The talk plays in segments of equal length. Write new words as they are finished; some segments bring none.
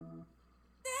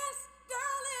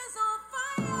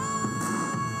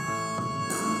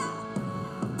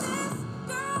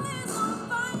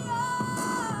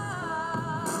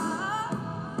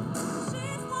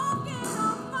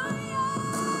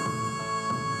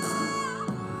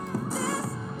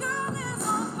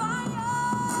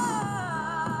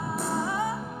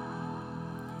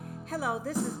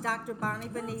This is Dr. Bonnie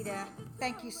Bonita.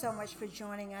 Thank you so much for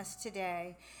joining us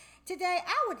today. Today,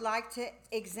 I would like to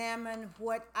examine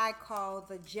what I call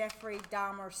the Jeffrey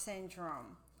Dahmer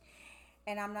syndrome.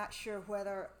 And I'm not sure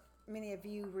whether many of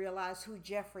you realize who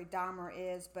Jeffrey Dahmer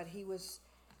is, but he was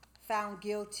found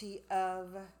guilty of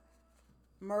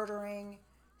murdering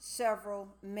several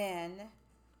men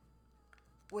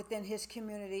within his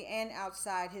community and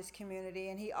outside his community.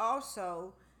 And he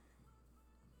also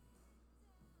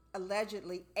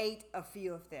allegedly ate a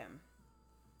few of them.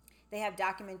 They have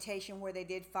documentation where they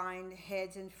did find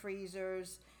heads in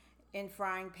freezers, in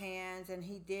frying pans, and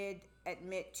he did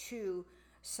admit to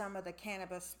some of the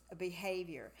cannabis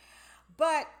behavior.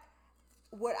 But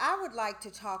what I would like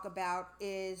to talk about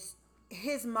is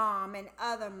his mom and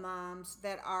other moms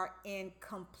that are in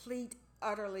complete,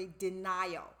 utterly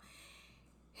denial.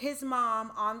 His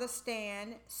mom on the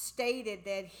stand stated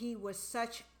that he was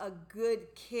such a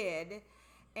good kid,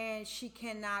 and she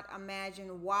cannot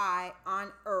imagine why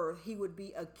on earth he would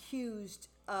be accused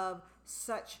of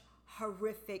such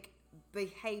horrific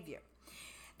behavior.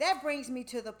 That brings me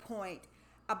to the point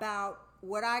about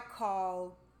what I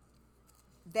call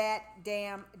that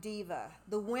damn diva.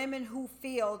 The women who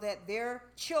feel that their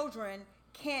children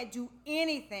can't do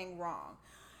anything wrong,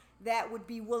 that would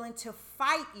be willing to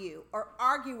fight you or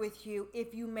argue with you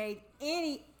if you made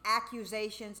any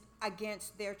accusations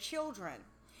against their children.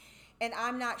 And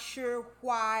I'm not sure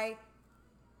why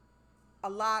a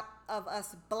lot of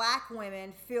us black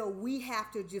women feel we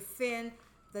have to defend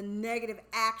the negative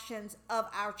actions of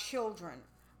our children.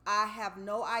 I have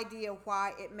no idea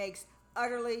why. It makes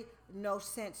utterly no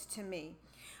sense to me.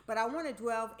 But I want to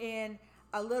dwell in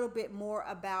a little bit more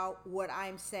about what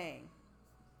I'm saying.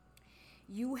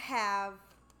 You have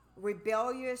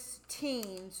rebellious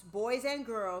teens, boys and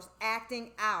girls,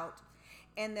 acting out,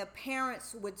 and the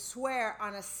parents would swear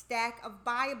on a stack of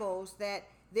Bibles that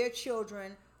their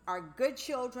children are good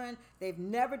children, they've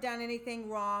never done anything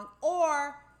wrong,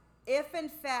 or if in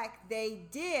fact they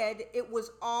did, it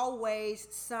was always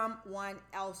someone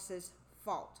else's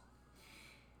fault.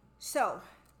 So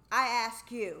I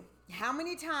ask you, how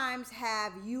many times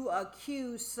have you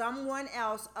accused someone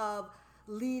else of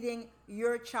leading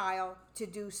your child to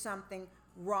do something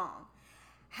wrong?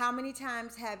 How many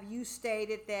times have you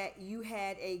stated that you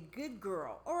had a good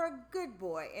girl or a good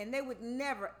boy and they would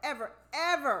never, ever,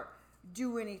 ever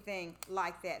do anything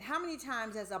like that? How many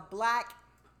times as a black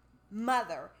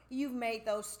mother you've made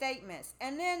those statements?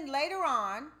 And then later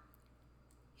on,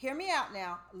 hear me out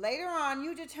now, later on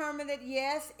you determine that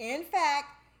yes, in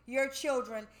fact, your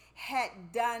children had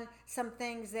done some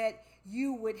things that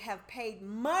you would have paid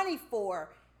money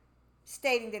for,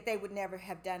 stating that they would never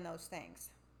have done those things.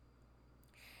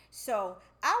 So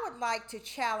I would like to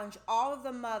challenge all of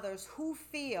the mothers who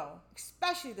feel,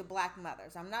 especially the black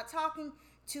mothers. I'm not talking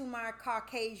to my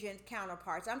Caucasian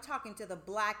counterparts. I'm talking to the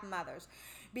black mothers,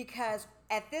 because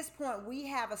at this point we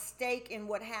have a stake in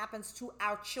what happens to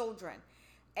our children,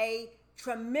 a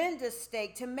tremendous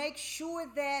stake to make sure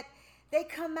that they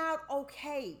come out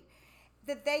okay,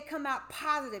 that they come out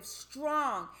positive,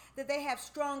 strong, that they have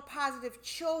strong, positive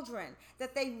children,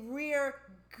 that they rear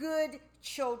good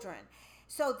children,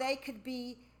 so they could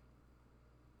be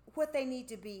what they need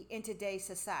to be in today's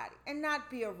society and not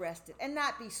be arrested and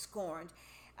not be scorned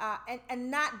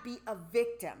and not be a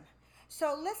victim.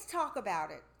 So let's talk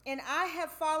about it. And I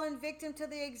have fallen victim to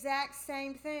the exact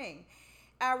same thing.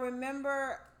 I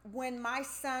remember when my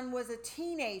son was a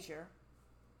teenager,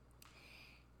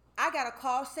 I got a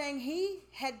call saying he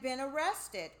had been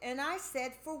arrested. And I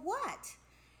said, for what?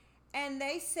 And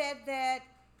they said that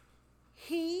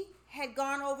he had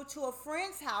gone over to a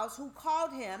friend's house who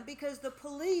called him because the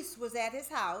police was at his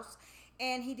house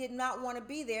and he did not want to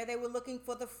be there. They were looking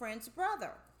for the friend's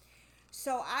brother.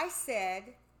 So I said,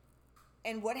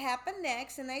 and what happened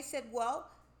next? And they said, well,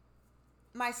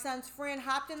 my son's friend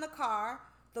hopped in the car.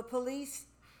 The police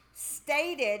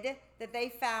stated that they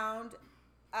found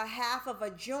a half of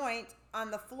a joint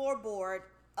on the floorboard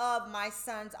of my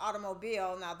son's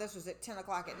automobile. Now, this was at 10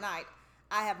 o'clock at night.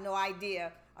 I have no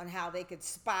idea on how they could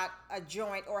spot a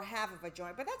joint or half of a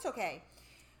joint, but that's okay.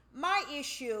 My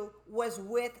issue was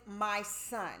with my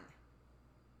son.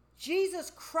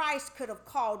 Jesus Christ could have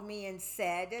called me and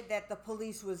said that the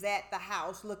police was at the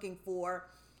house looking for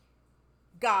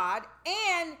God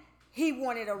and he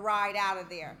wanted a ride out of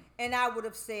there. And I would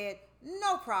have said,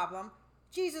 no problem.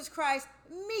 Jesus Christ,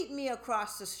 meet me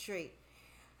across the street.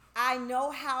 I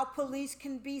know how police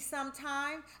can be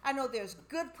sometimes. I know there's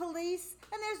good police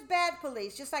and there's bad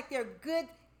police, just like there are good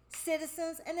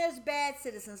citizens and there's bad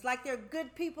citizens, like there are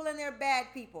good people and there are bad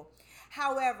people.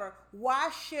 However,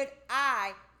 why should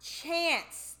I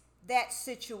chance that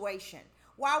situation?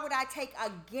 Why would I take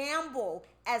a gamble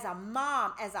as a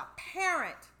mom, as a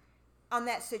parent on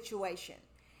that situation?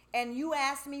 And you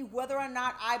ask me whether or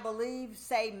not I believe,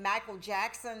 say, Michael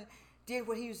Jackson did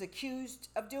what he was accused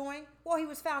of doing. Well, he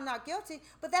was found not guilty,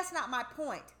 but that's not my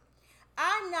point.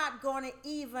 I'm not going to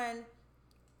even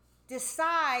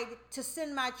decide to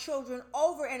send my children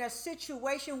over in a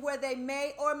situation where they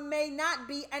may or may not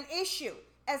be an issue.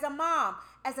 As a mom,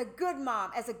 as a good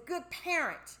mom, as a good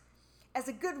parent, as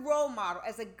a good role model,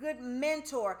 as a good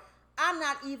mentor, I'm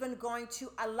not even going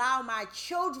to allow my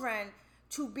children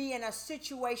to be in a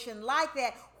situation like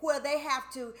that where they have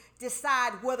to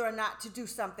decide whether or not to do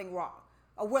something wrong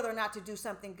or whether or not to do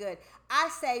something good. I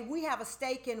say we have a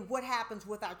stake in what happens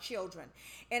with our children.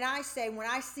 And I say when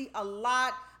I see a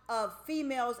lot of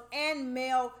females and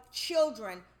male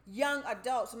children, young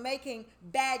adults making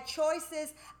bad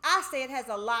choices, I say it has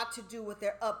a lot to do with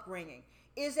their upbringing.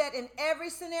 Is that in every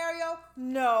scenario?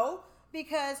 No,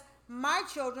 because my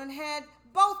children had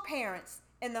both parents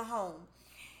in the home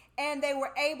and they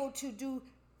were able to do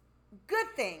good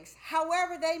things.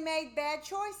 However, they made bad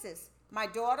choices. My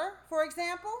daughter, for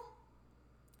example,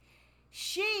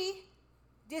 she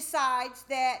decides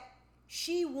that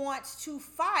she wants to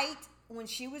fight. When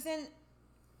she was in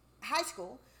high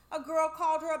school, a girl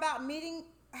called her about meeting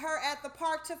her at the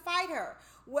park to fight her.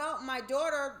 Well, my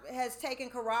daughter has taken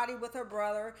karate with her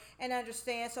brother and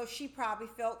understands, so she probably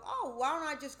felt, oh, why don't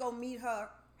I just go meet her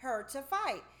to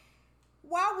fight?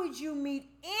 Why would you meet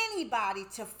anybody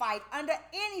to fight under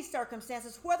any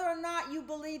circumstances, whether or not you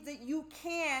believe that you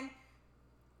can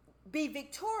be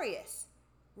victorious,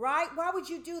 right? Why would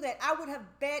you do that? I would have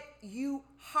bet you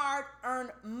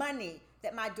hard-earned money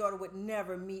that my daughter would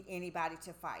never meet anybody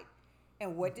to fight.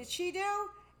 And what did she do?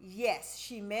 Yes,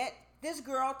 she met this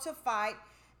girl to fight.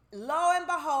 Lo and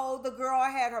behold, the girl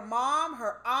had her mom,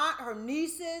 her aunt, her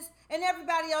nieces, and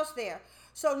everybody else there.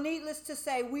 So needless to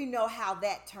say, we know how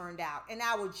that turned out. And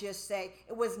I would just say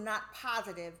it was not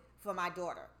positive for my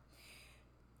daughter.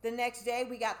 The next day,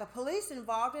 we got the police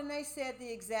involved, and they said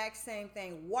the exact same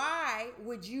thing. Why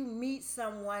would you meet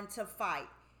someone to fight?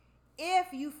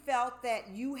 If you felt that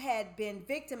you had been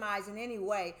victimized in any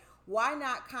way, why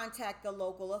not contact the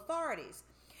local authorities?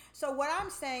 So what I'm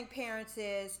saying, parents,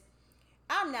 is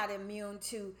I'm not immune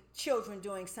to children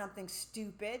doing something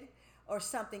stupid or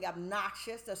something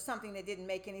obnoxious or something that didn't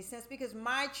make any sense, because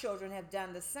my children have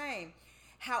done the same.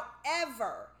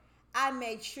 However, I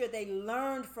made sure they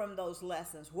learned from those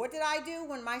lessons. What did I do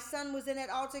when my son was in that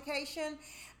altercation?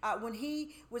 When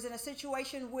he was in a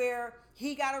situation where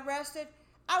he got arrested,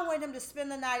 I wanted him to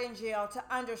spend the night in jail to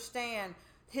understand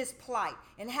his plight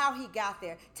and how he got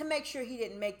there, to make sure he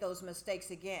didn't make those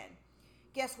mistakes again.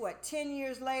 Guess what? 10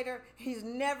 years later, he's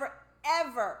never,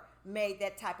 ever made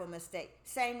that type of mistake.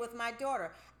 Same with my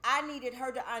daughter. I needed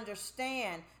her to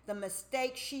understand the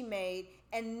mistake she made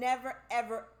and never,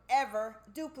 ever, ever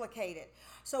duplicate it.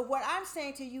 So what I'm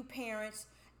saying to you parents,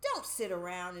 don't sit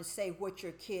around and say what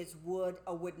your kids would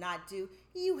or would not do.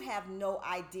 You have no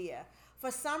idea. For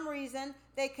some reason,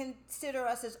 they consider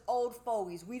us as old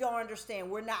fogies. We don't understand.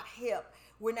 We're not hip.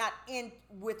 We're not in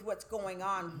with what's going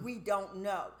on. We don't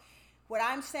know. What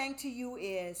I'm saying to you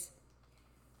is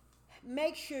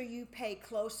make sure you pay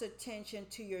close attention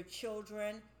to your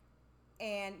children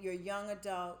and your young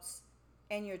adults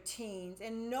and your teens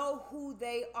and know who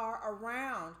they are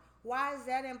around. Why is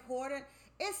that important?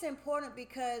 It's important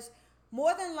because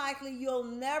more than likely you'll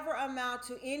never amount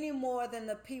to any more than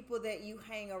the people that you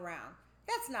hang around.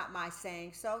 That's not my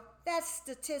saying so. That's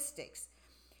statistics.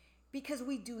 Because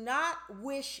we do not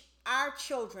wish our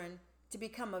children to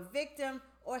become a victim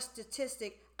or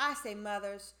statistic. I say,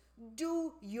 mothers,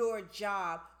 do your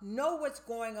job. Know what's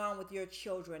going on with your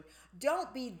children.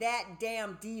 Don't be that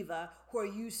damn diva where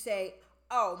you say,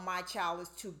 oh, my child is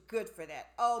too good for that.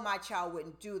 Oh, my child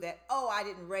wouldn't do that. Oh, I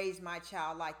didn't raise my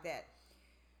child like that.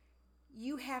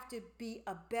 You have to be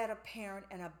a better parent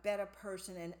and a better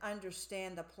person and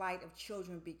understand the plight of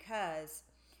children, because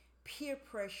peer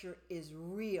pressure is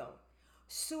real.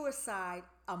 Suicide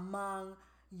among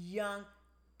young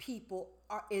people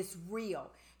is real.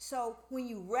 So when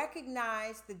you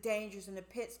recognize the dangers and the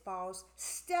pitfalls,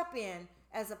 step in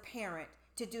as a parent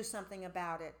to do something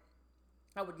about it.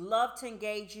 I would love to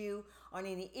engage you on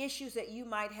any issues that you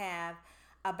might have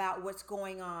about what's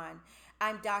going on.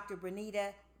 I'm Dr.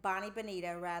 Bonnie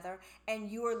Benita, and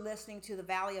you are listening to the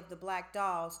Valley of the Black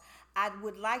Dolls. I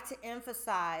would like to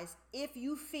emphasize, if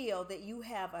you feel that you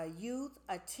have a youth,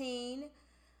 a teen,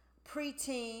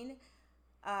 preteen,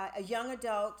 a young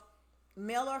adult,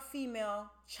 male or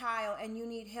female child, and you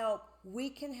need help, we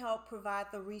can help provide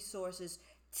the resources.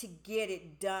 to get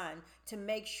it done, to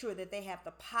make sure that they have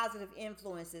the positive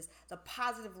influences, the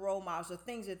positive role models, the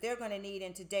things that they're going to need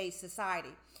in today's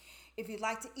society. If you'd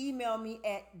like to email me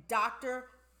at Dr.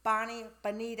 Bonnie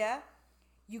Benita,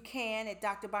 you can at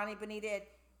Dr. Bonnie Benita at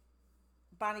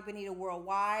Bonnie Benita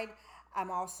Worldwide.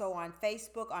 I'm also on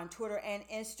Facebook, on Twitter, and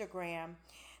Instagram.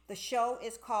 The show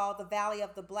is called The Valley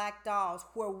of the Black Dolls,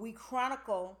 where we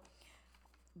chronicle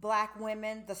Black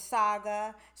women, the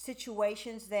saga,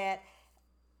 situations that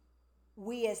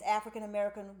we as African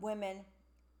American women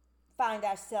find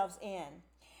ourselves in.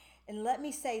 And let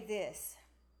me say this.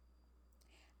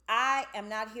 I am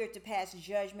not here to pass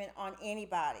judgment on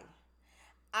anybody.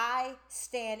 I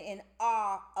stand in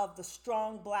awe of the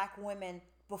strong Black women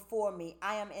before me.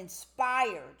 I am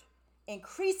inspired,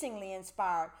 increasingly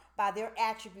inspired by their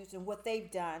attributes and what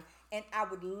they've done, and I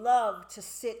would love to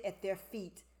sit at their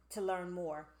feet to learn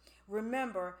more.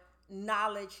 Remember,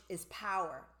 knowledge is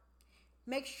power.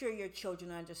 Make sure your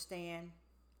children understand.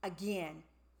 Again,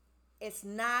 it's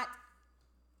not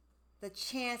the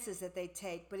chances that they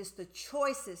take, but it's the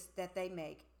choices that they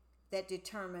make that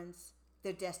determines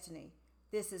their destiny.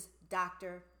 This is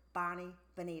Dr. Bonnie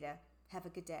Benita. Have a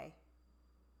good day.